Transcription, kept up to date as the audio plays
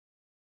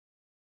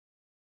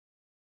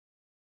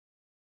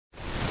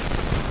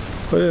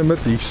I am at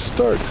the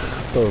start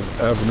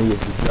of Avenue of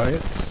the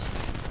Giants.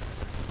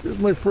 Here's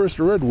my first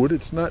redwood.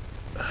 It's not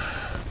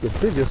the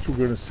biggest we're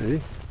going to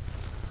see.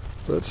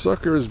 That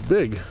sucker is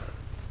big.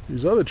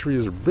 These other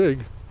trees are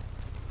big.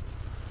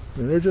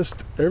 And they're just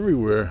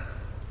everywhere.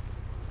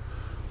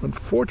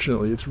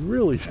 Unfortunately, it's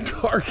really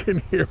dark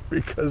in here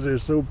because they're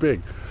so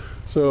big.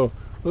 So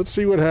let's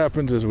see what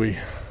happens as we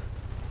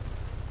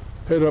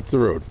head up the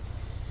road.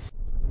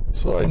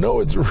 So I know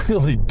it's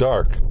really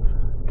dark,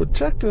 but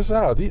check this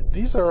out.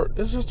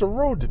 It's just a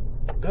road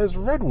that has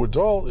redwoods.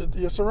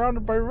 You're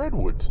surrounded by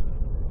redwoods.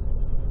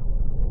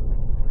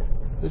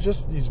 They're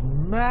just these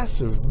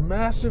massive,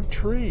 massive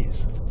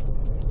trees.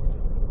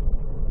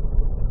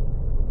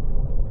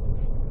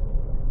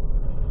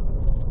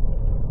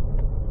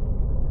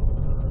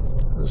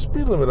 The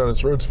speed limit on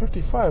this road is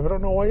 55. I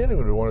don't know why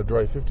anyone would want to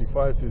drive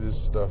 55 through this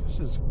stuff. This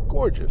is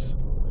gorgeous.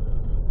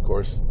 Of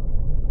course,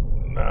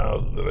 now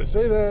that I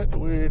say that,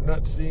 we're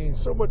not seeing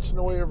so much in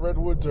the way of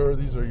redwoods, or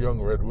these are young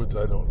redwoods,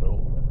 I don't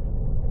know.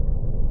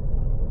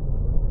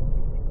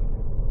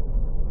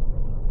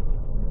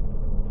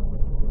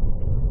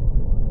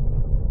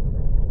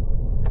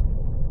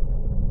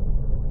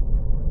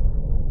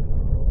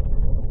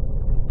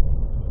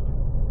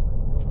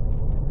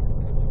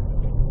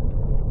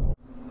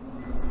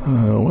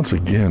 Once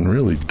again,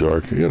 really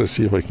dark. I gotta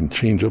see if I can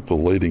change up the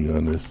lighting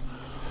on this.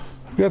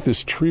 I've got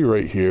this tree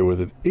right here with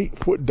an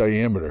 8-foot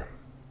diameter.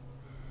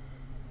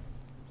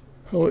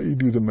 I'll let you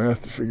do the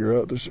math to figure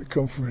out the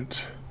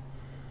circumference.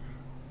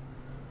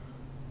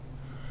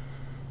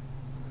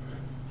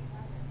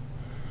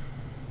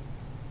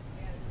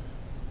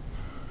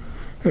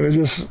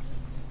 And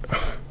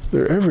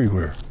they're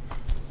everywhere.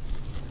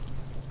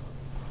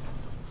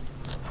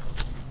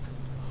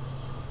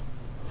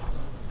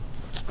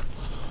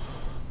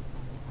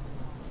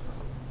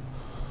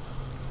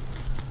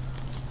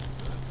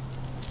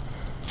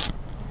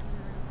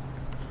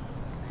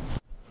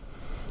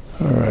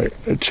 Alright,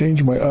 I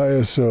changed my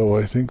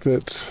ISO. I think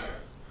that's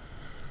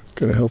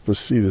going to help us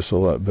see this a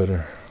lot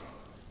better.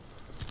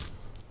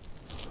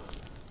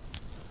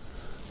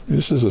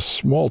 This is a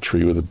small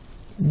tree with a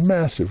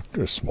massive,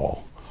 or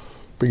small,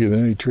 bigger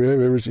than any tree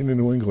I've ever seen in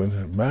New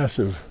England.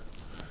 Massive,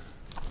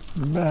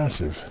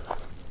 massive.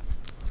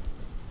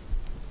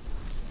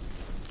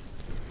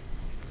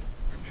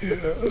 Yeah,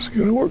 it's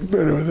going to work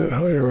better with that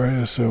higher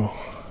ISO.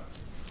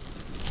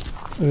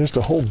 There's just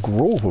a whole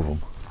grove of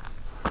them.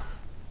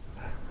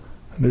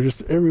 And they're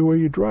just everywhere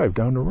you drive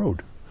down the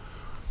road.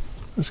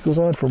 This goes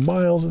on for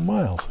miles and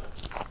miles.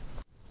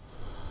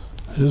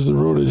 Here's the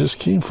road I just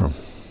came from.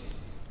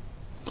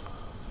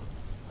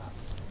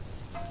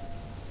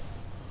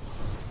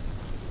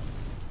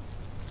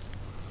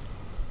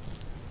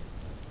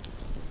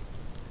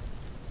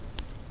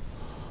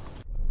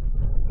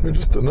 Here's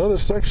just another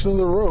section of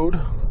the road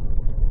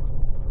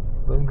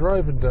that I'm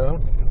driving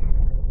down.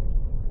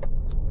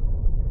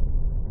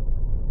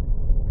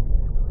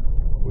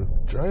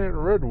 Giant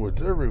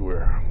redwoods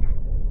everywhere.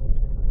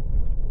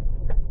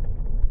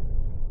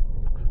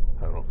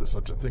 I don't know if there's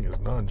such a thing as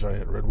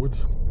non-giant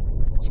redwoods.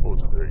 I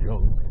suppose if they're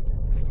young.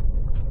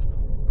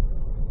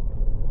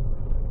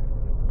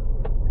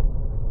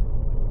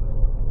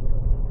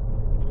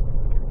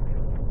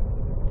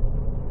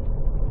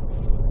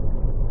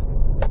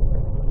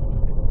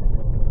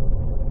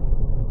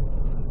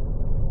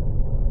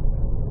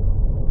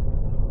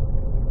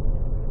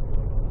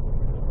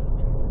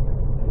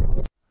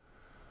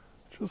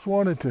 Just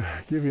wanted to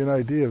give you an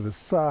idea of the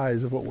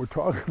size of what we're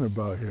talking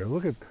about here.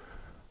 Look at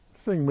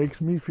this thing, makes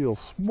me feel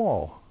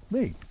small.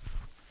 Me. It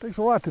takes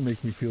a lot to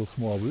make me feel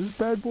small, but this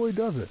bad boy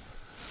does it.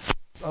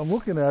 I'm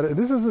looking at it.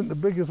 This isn't the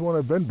biggest one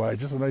I've been by,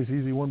 just a nice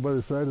easy one by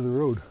the side of the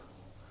road.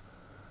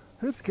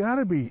 It's got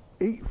to be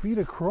 8 feet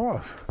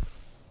across.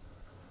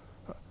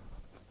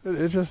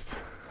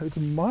 It's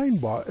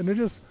mind-boggling, and they're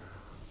just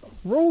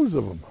rows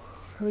of them.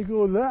 And they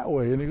go that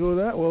way, and they go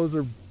that way. Well,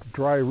 there's a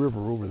dry river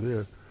over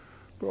there.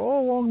 But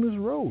all along this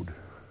road.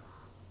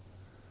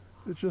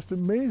 It's just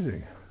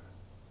amazing.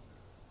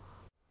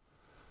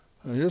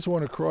 Now here's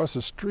one across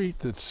the street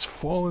that's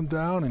fallen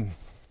down and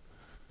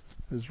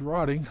is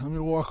rotting. Let me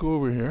walk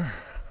over here.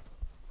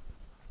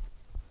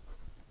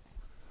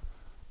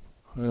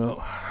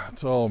 Well,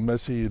 it's all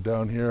messy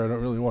down here. I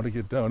don't really want to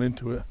get down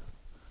into it.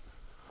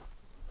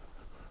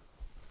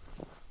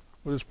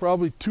 But it's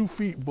probably 2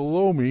 feet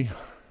below me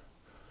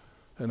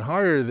and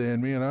higher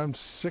than me, and I'm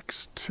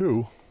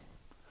 6'2".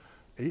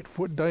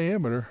 8-foot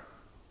diameter.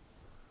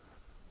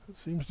 It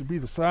seems to be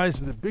the size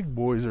of the big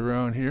boys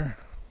around here.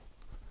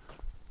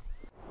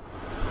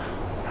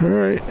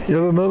 Alright, yet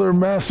another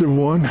massive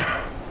one.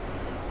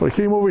 But I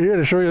came over here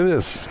to show you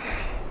this.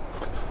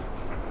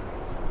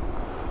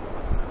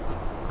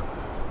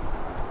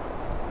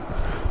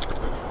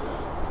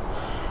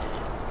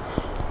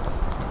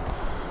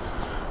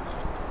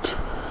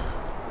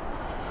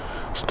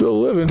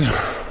 Still living.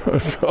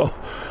 So,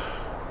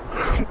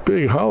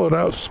 big hollowed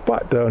out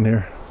spot down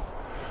here.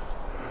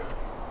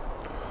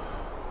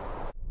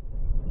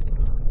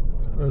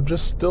 I'm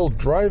just still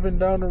driving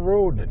down the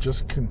road, and it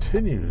just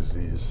continues.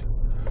 These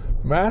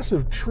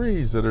massive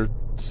trees that are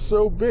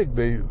so big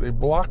they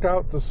block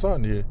out the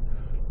sun. You're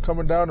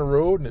coming down the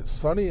road and it's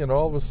sunny, and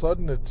all of a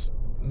sudden it's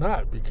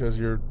not, because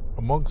you're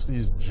amongst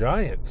these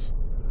giants.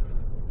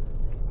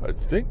 I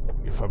think,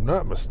 if I'm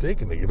not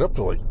mistaken, they get up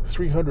to like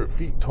 300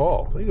 feet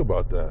tall. Think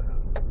about that.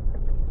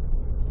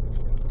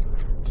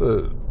 It's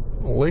the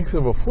length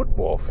of a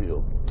football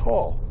field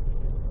tall.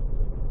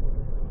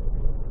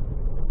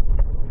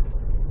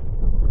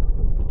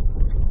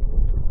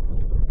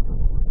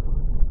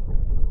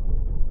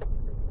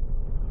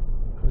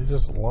 They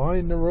just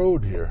line the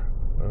road here.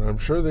 And I'm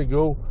sure they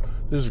go,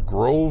 there's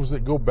groves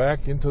that go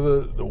back into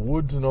the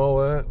woods and all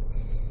that.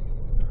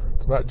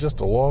 It's not just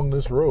along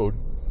this road.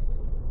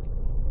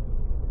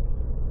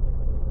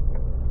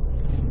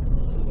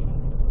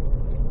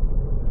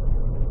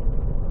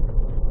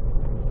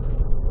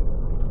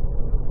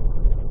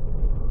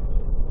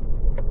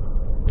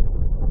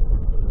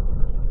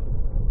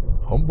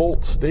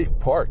 Humboldt State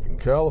Park in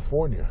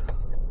California.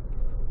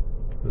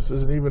 This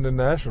isn't even a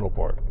national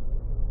park.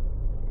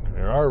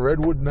 There are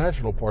redwood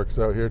national parks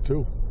out here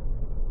too.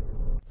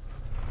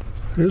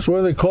 Here's why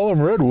they call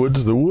them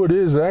redwoods. The wood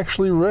is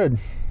actually red.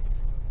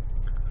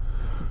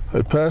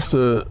 I passed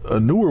a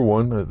newer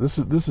one. This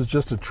is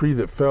just a tree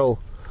that fell,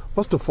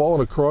 must have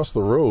fallen across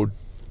the road.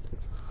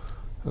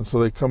 And so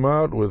they come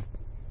out with,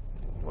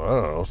 I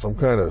don't know, some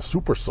kind of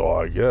super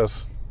saw, I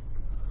guess,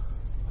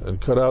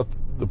 and cut out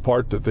the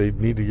part that they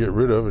need to get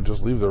rid of and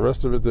just leave the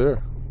rest of it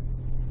there.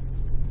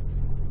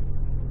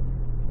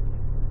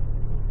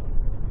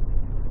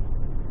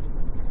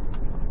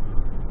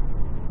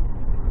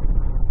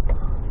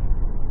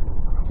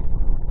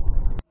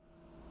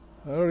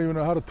 I don't even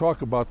know how to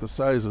talk about the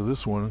size of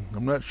this one.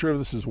 I'm not sure if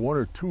this is one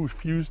or two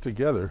fused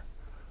together,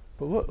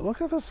 but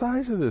look at the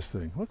size of this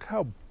thing. Look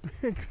how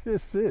big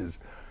this is.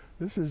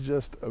 This is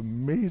just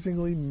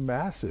amazingly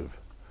massive.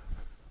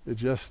 It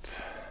just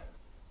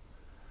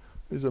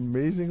is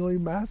amazingly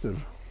massive.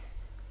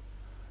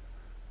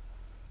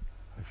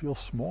 I feel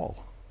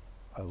small.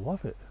 I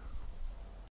love it.